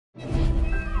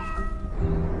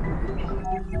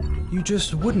You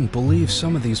just wouldn't believe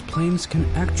some of these planes can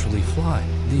actually fly.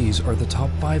 These are the top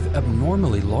 5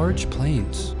 abnormally large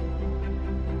planes.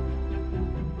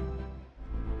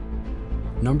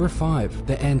 Number 5.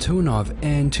 The Antonov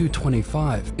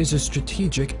An-225 is a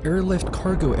strategic airlift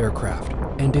cargo aircraft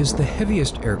and is the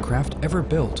heaviest aircraft ever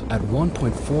built at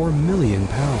 1.4 million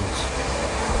pounds.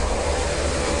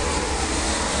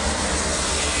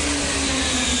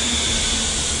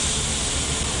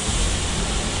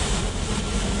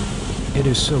 It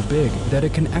is so big that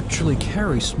it can actually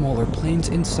carry smaller planes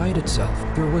inside itself.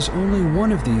 There was only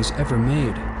one of these ever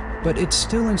made, but it's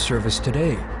still in service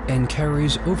today and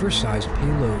carries oversized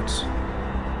payloads.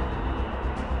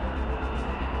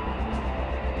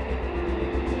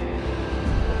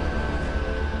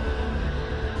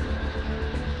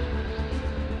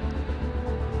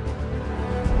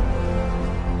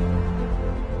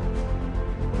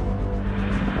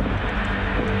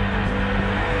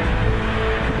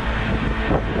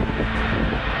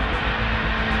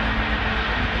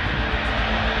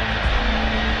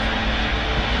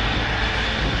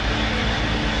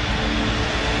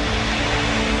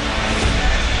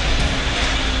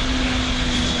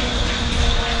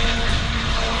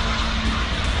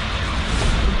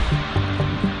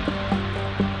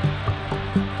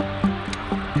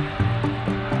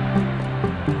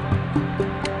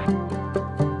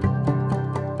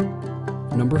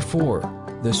 Number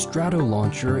 4. The Strato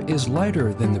launcher is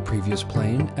lighter than the previous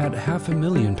plane at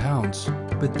 500,000 pounds.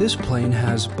 But this plane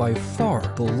has by far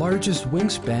the largest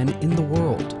wingspan in the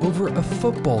world, over a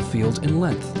football field in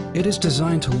length. It is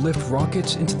designed to lift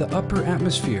rockets into the upper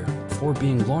atmosphere before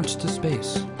being launched to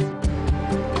space.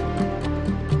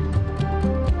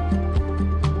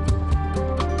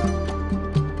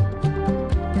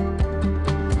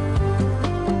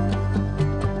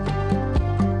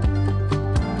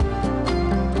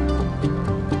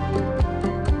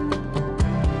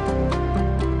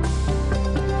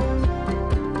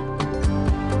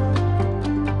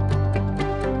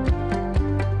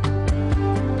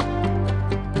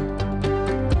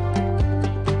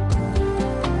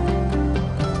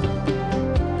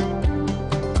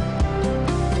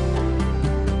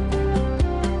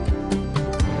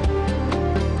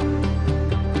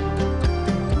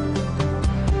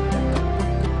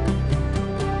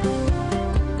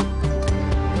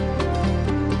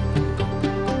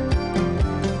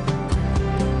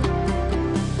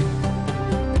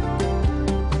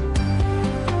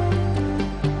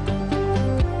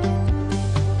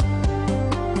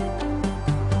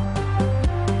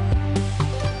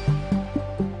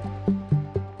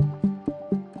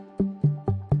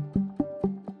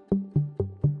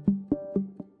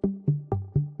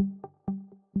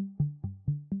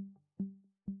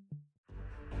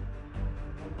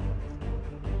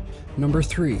 Number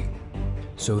 3.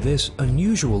 So this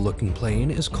unusual looking plane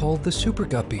is called the Super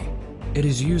Guppy. It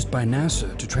is used by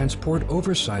NASA to transport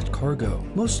oversized cargo,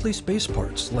 mostly space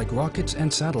parts like rockets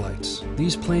and satellites.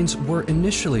 These planes were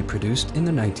initially produced in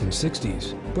the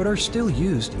 1960s, but are still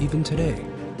used even today.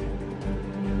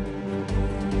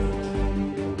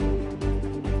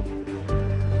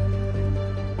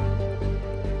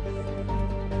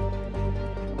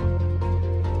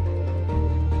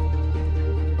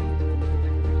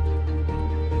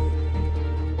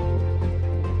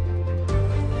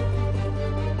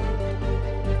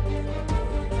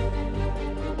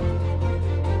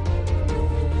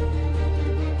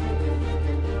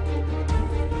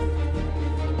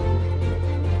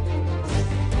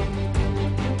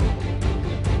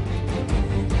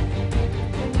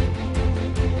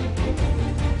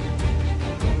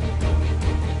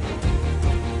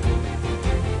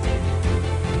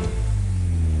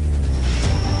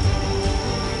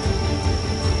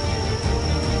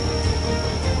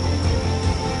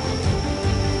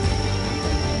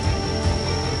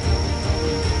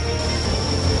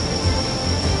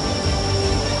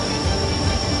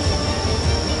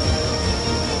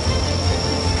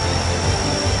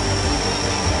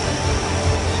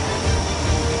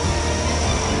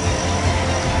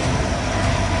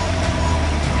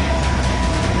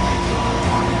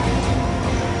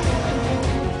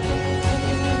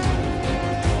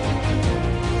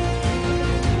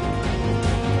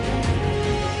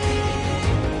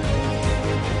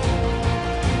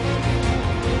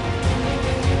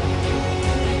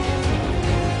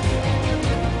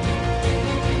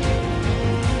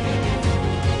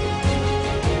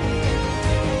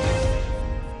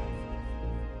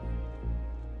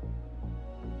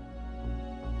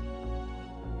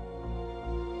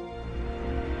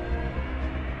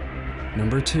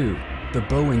 Number 2. The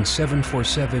Boeing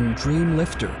 747 Dream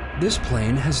Lifter. This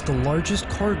plane has the largest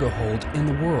cargo hold in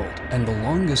the world and the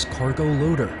longest cargo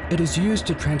loader. It is used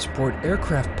to transport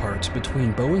aircraft parts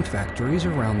between Boeing factories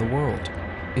around the world.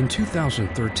 In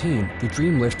 2013, the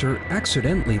Dreamlifter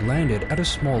accidentally landed at a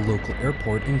small local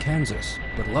airport in Kansas,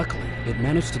 but luckily, it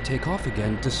managed to take off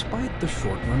again despite the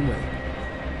short runway.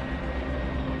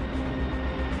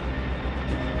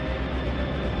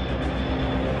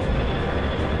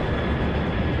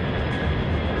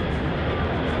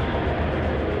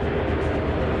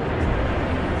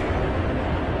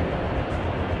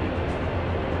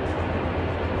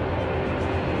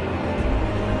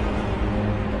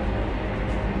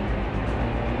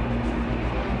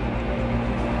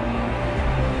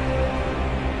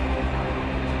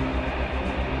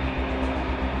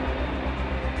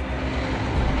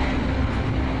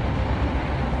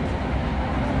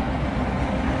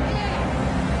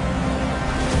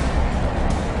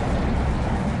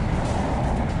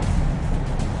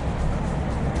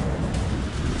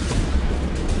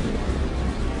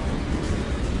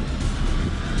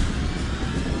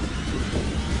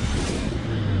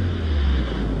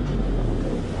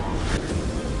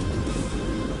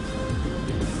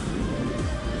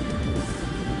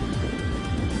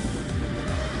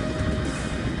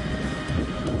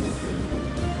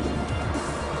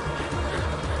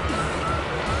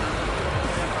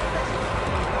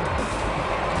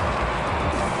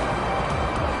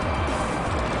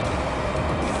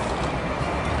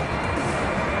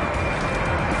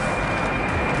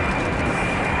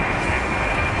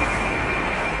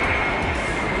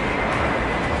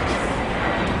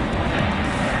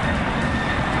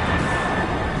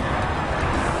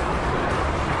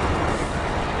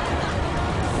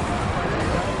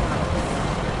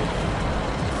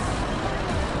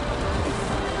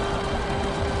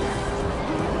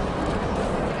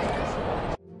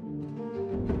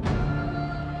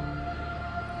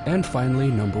 And finally,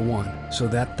 number 1. So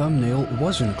that thumbnail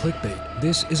wasn't clickbait.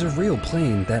 This is a real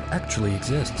plane that actually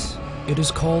exists. It is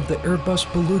called the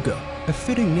Airbus Beluga, a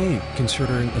fitting name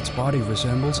considering its body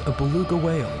resembles a beluga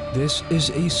whale. This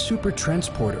is a super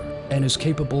transporter and is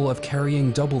capable of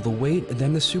carrying double the weight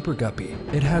than the Super Guppy.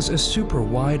 It has a super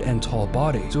wide and tall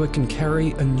body, so it can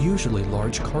carry unusually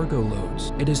large cargo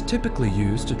loads. It is typically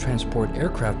used to transport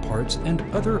aircraft parts and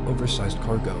other oversized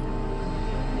cargo.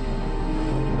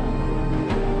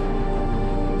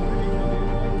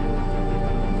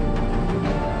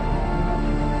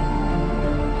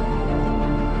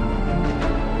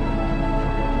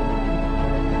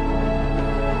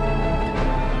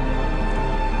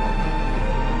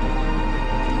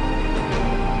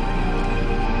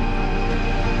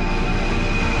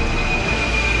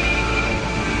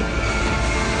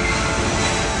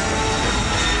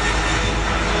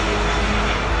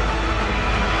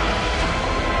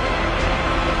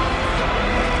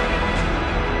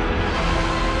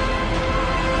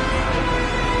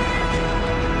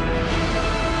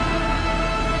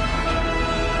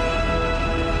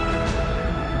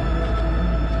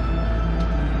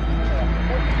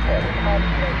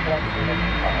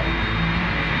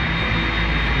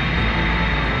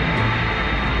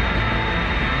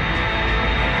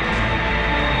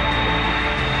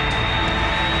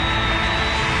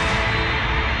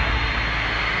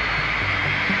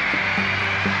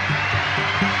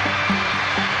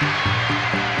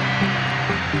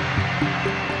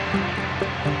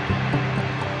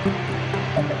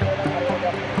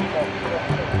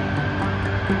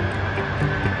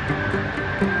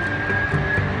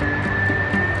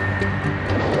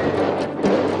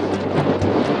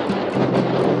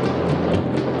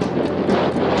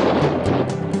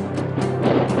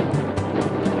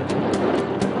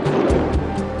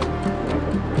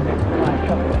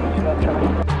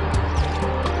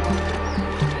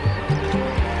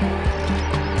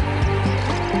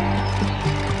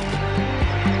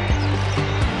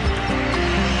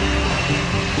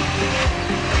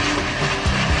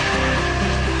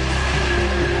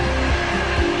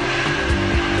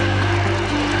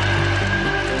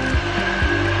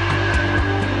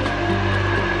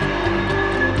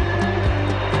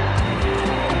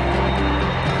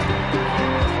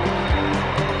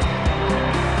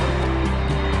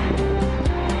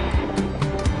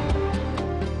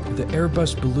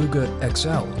 Airbus Beluga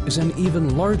XL is an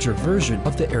even larger version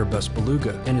of the Airbus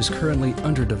Beluga and is currently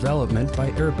under development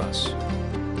by Airbus.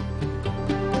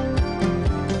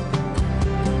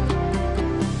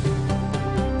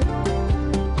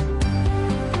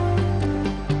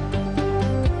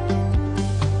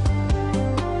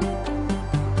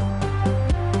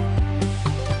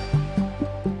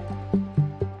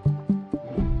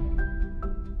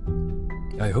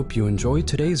 I hope you enjoyed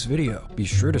today's video. Be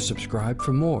sure to subscribe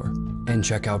for more, and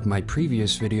check out my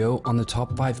previous video on the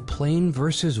top 5 plane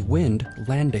versus wind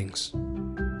landings.